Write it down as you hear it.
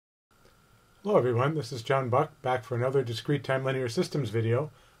Hello everyone, this is John Buck back for another discrete time linear systems video.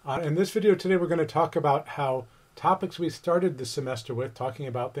 In this video today we're going to talk about how topics we started this semester with, talking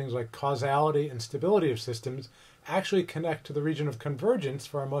about things like causality and stability of systems, actually connect to the region of convergence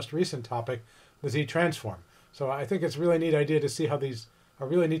for our most recent topic, the Z-transform. So I think it's a really neat idea to see how these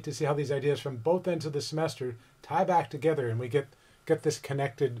ideas from both ends of the semester tie back together and we get this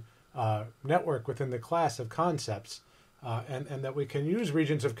connected network within the class of concepts. And that we can use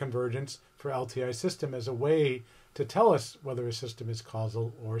regions of convergence for LTI system as a way to tell us whether a system is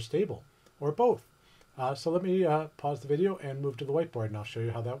causal or stable, or both. So let me pause the video and move to the whiteboard, and I'll show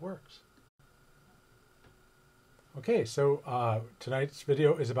you how that works. Okay, so tonight's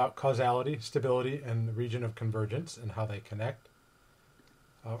video is about causality, stability, and the region of convergence and how they connect.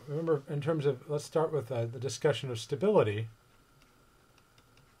 Remember, in terms of, let's start with the discussion of stability.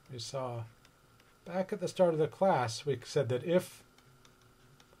 We saw back at the start of the class, we said that if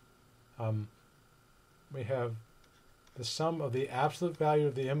we have the sum of the absolute value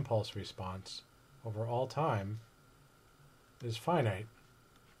of the impulse response over all time is finite,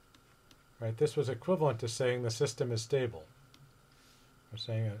 right? This was equivalent to saying the system is stable, or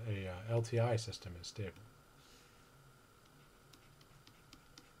saying a LTI system is stable.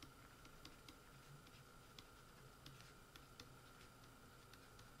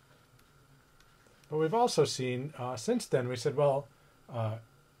 But we've also seen, since then, we said, well,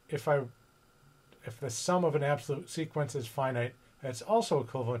 if the sum of an absolute sequence is finite, it's also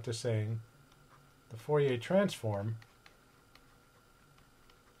equivalent to saying the Fourier transform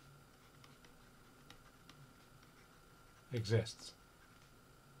exists.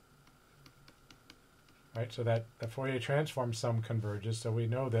 Right, so that the Fourier transform sum converges, so we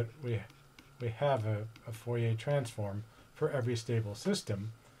know that we have a Fourier transform for every stable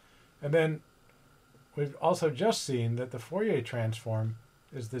system. And then we've also just seen that the Fourier transform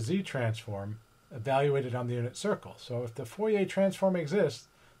is the Z-transform evaluated on the unit circle. So if the Fourier transform exists,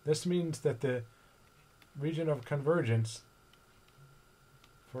 this means that the region of convergence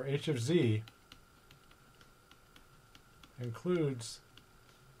for h of z includes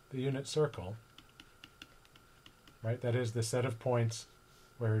the unit circle, right? That is the set of points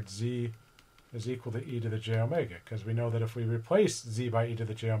where z is equal to e to the j omega, because we know that if we replace z by e to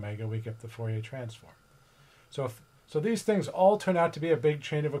the j omega, we get the Fourier transform. So these things all turn out to be a big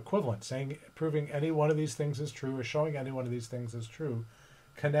chain of equivalence, proving any one of these things is true or showing any one of these things is true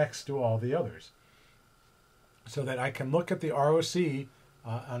connects to all the others. So that I can look at the ROC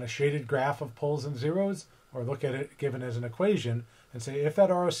on a shaded graph of poles and zeros, or look at it given as an equation and say if that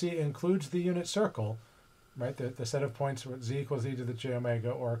ROC includes the unit circle, right, the set of points where z equals e to the j omega,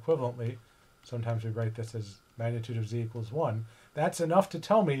 or equivalently, sometimes we write this as magnitude of z equals 1, that's enough to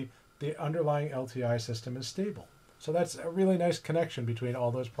tell me the underlying LTI system is stable. So that's a really nice connection between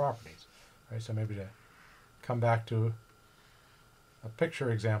all those properties. Right? So maybe to come back to a picture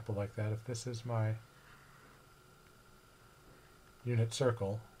example like that, if this is my unit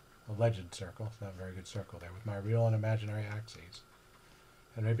circle, a legend circle, it's not a very good circle there, with my real and imaginary axes,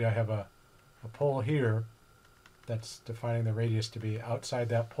 and maybe I have a pole here that's defining the radius to be outside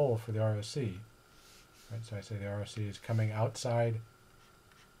that pole for the ROC. Right? So I say the ROC is coming outside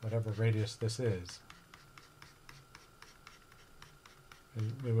whatever radius this is.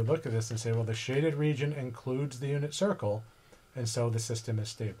 And we would look at this and say, well, the shaded region includes the unit circle, and so the system is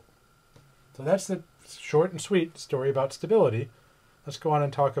stable. So that's the short and sweet story about stability. Let's go on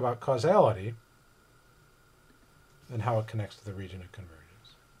and talk about causality and how it connects to the region of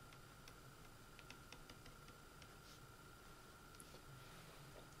convergence.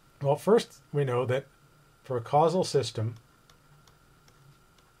 Well, first we know that for a causal system,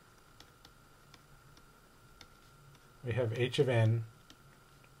 we have h of n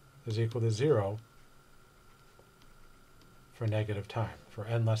is equal to 0 for negative time, for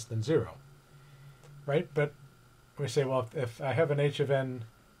n less than 0. Right? But we say, well, if I have an h of n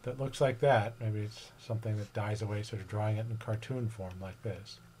that looks like that, maybe it's something that dies away, sort of drawing it in cartoon form like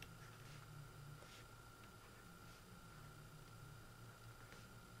this.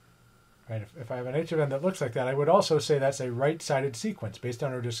 Right? If I have an h of n that looks like that, I would also say that's a right-sided sequence based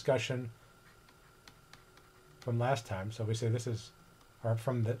on our discussion from last time. So we say this is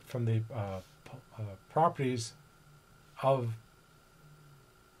from the properties of,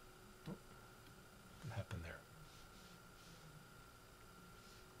 what happened there?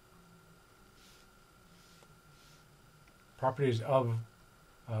 Properties of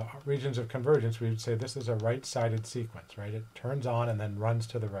regions of convergence, we would say this is a right-sided sequence, right? It turns on and then runs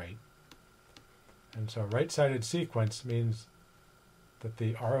to the right. And so a right-sided sequence means that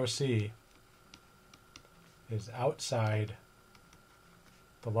the ROC is outside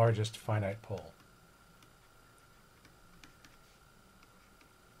the largest finite pole.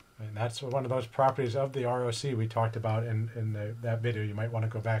 And that's one of those properties of the ROC we talked about in that video. You might want to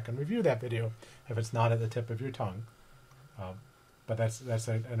go back and review that video if it's not at the tip of your tongue. But that's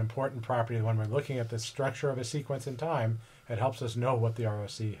an important property when we're looking at the structure of a sequence in time. It helps us know what the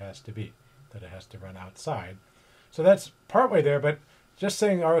ROC has to be, that it has to run outside. So that's partway there, but just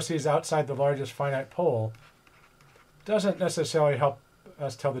saying ROC is outside the largest finite pole doesn't necessarily help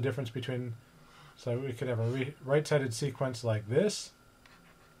us tell the difference between, so we could have a right-sided sequence like this,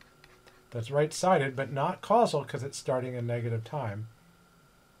 that's right-sided, but not causal because it's starting in negative time.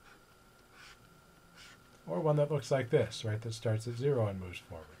 Or one that looks like this, right, that starts at 0 and moves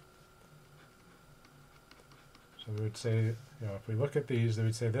forward. So we would say, if we look at these, they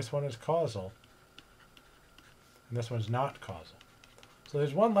would say this one is causal, and this one's not causal. So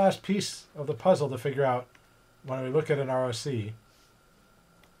there's one last piece of the puzzle to figure out when we look at an ROC,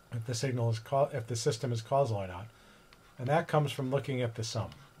 if the signal is if the system is causal or not, and that comes from looking at the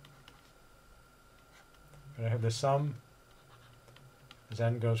sum. I have the sum as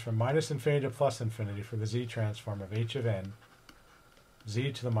n goes from minus infinity to plus infinity for the z transform of h of n,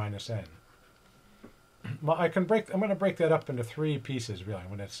 z to the minus n. Well, I'm going to break that up into three pieces, really. I'm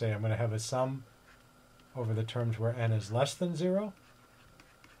going to say I'm going to have a sum over the terms where n is less than 0,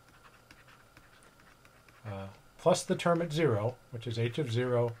 plus the term at 0, which is h of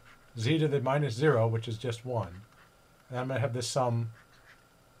 0, z to the minus 0, which is just 1. And I'm going to have the sum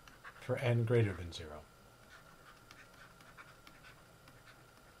for n greater than 0.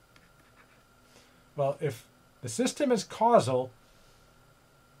 Well, if the system is causal,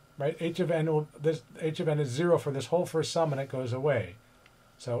 right, h of n is 0 for this whole first sum, and it goes away.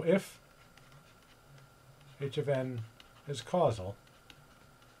 So if h of n is causal,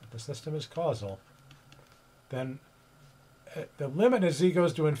 if the system is causal, then the limit as z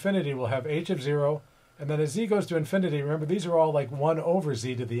goes to infinity will have h of 0, and then as z goes to infinity, remember these are all like 1 over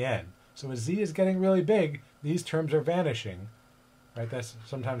z to the n. So as z is getting really big, these terms are vanishing. Right, that's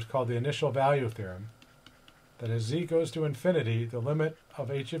sometimes called the initial value theorem, that as z goes to infinity, the limit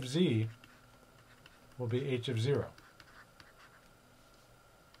of h of z will be h of 0.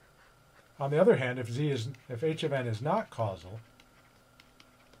 On the other hand, if h of n is not causal,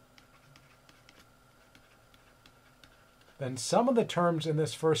 then some of the terms in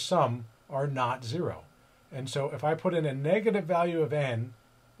this first sum are not 0. And so if I put in a negative value of n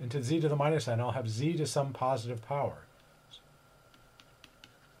into z to the minus n, I'll have z to some positive power.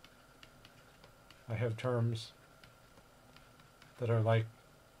 I have terms that are like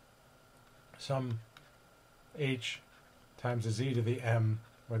some h times a z to the m,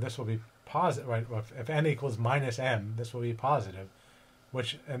 where this will be positive, right? If n equals minus m, this will be positive,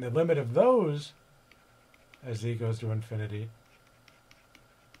 and the limit of those as z goes to infinity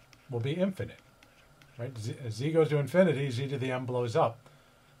will be infinite, right? As z goes to infinity, z to the m blows up.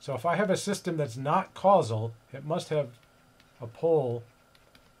 So if I have a system that's not causal, it must have a pole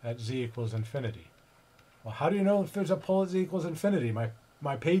at z equals infinity. Well, how do you know if there's a pole at z equals infinity?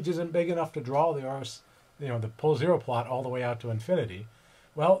 My page isn't big enough to draw the pole zero plot all the way out to infinity.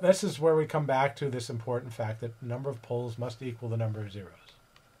 Well, this is where we come back to this important fact that the number of poles must equal the number of zeros.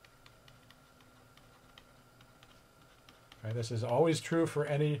 Right, this is always true for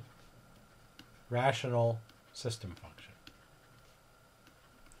any rational system function.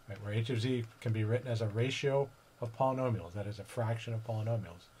 Right, where h of z can be written as a ratio of polynomials, that is a fraction of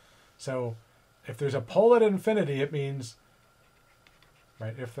polynomials. So if there's a pole at infinity, it means,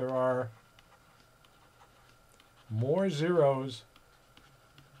 right, if there are more zeros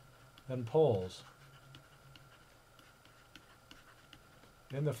than poles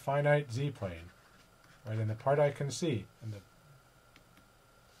in the finite z-plane, right, in the part I can see,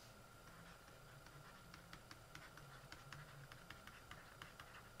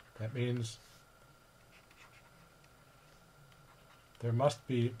 that means there must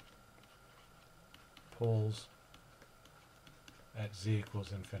be poles at z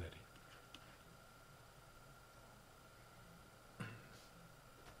equals infinity.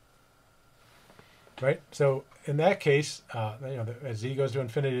 Right? So in that case, as z goes to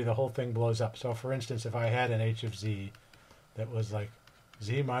infinity, the whole thing blows up. So for instance, if I had an h of z that was like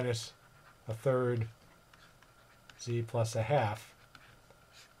z minus a third, z plus a half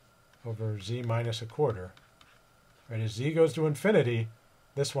over z minus a quarter, right? As z goes to infinity,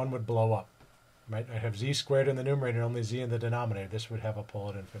 this one would blow up. Right? I have z squared in the numerator and only z in the denominator. This would have a pole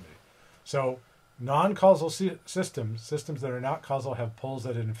at infinity. So non-causal systems that are not causal have poles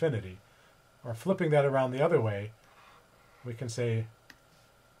at infinity. Or flipping that around the other way, we can say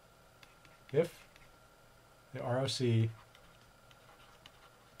if the ROC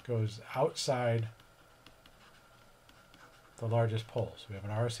goes outside the largest pole. So we have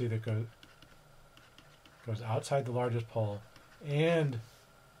an ROC that goes outside the largest pole, and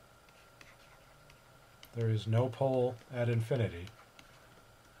there is no pole at infinity.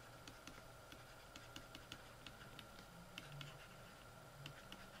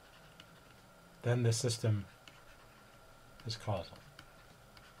 Then the system is causal.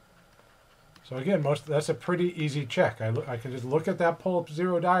 So again, that's a pretty easy check. I can just look at that pole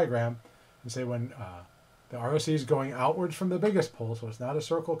zero diagram and say when the ROC is going outwards from the biggest pole, so it's not a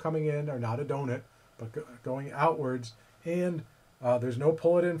circle coming in or not a donut, but going outwards, and there's no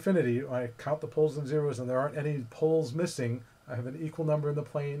pole at infinity. I count the poles and zeros and there aren't any poles missing. I have an equal number in the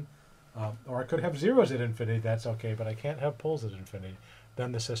plane, or I could have zeros at infinity, that's okay, but I can't have poles at infinity.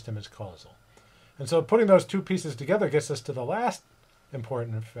 Then the system is causal. And so putting those two pieces together gets us to the last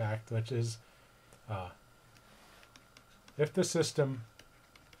important fact, which is if the system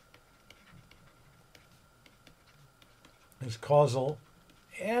is causal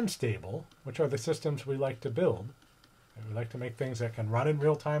and stable, which are the systems we like to build, and we like to make things that can run in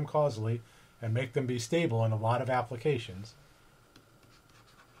real time causally and make them be stable in a lot of applications,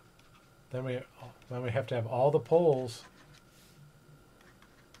 then we have to have all the poles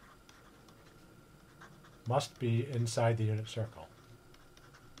must be inside the unit circle.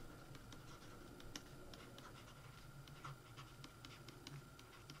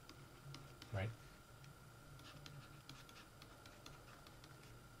 Right?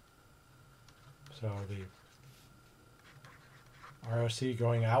 So the ROC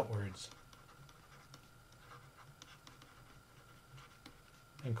going outwards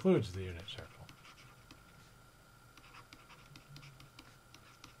includes the unit circle.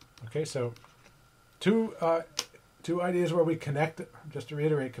 Okay, so two ideas where we connect, just to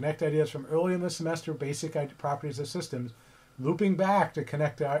reiterate, connect ideas from early in the semester, basic properties of systems, looping back to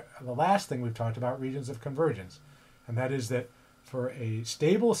connect the last thing we've talked about, regions of convergence. And that is that for a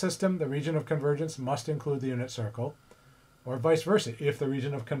stable system, the region of convergence must include the unit circle, or vice versa. If the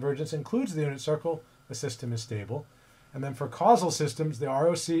region of convergence includes the unit circle, the system is stable. And then for causal systems, the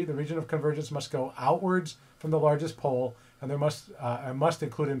ROC, the region of convergence, must go outwards from the largest pole, and there must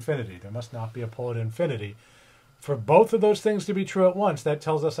include infinity. There must not be a pole at infinity. For both of those things to be true at once, that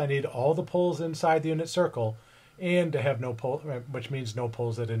tells us I need all the poles inside the unit circle and to have no pole, which means no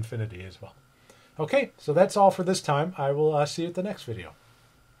poles at infinity as well. Okay, so that's all for this time. I will see you at the next video.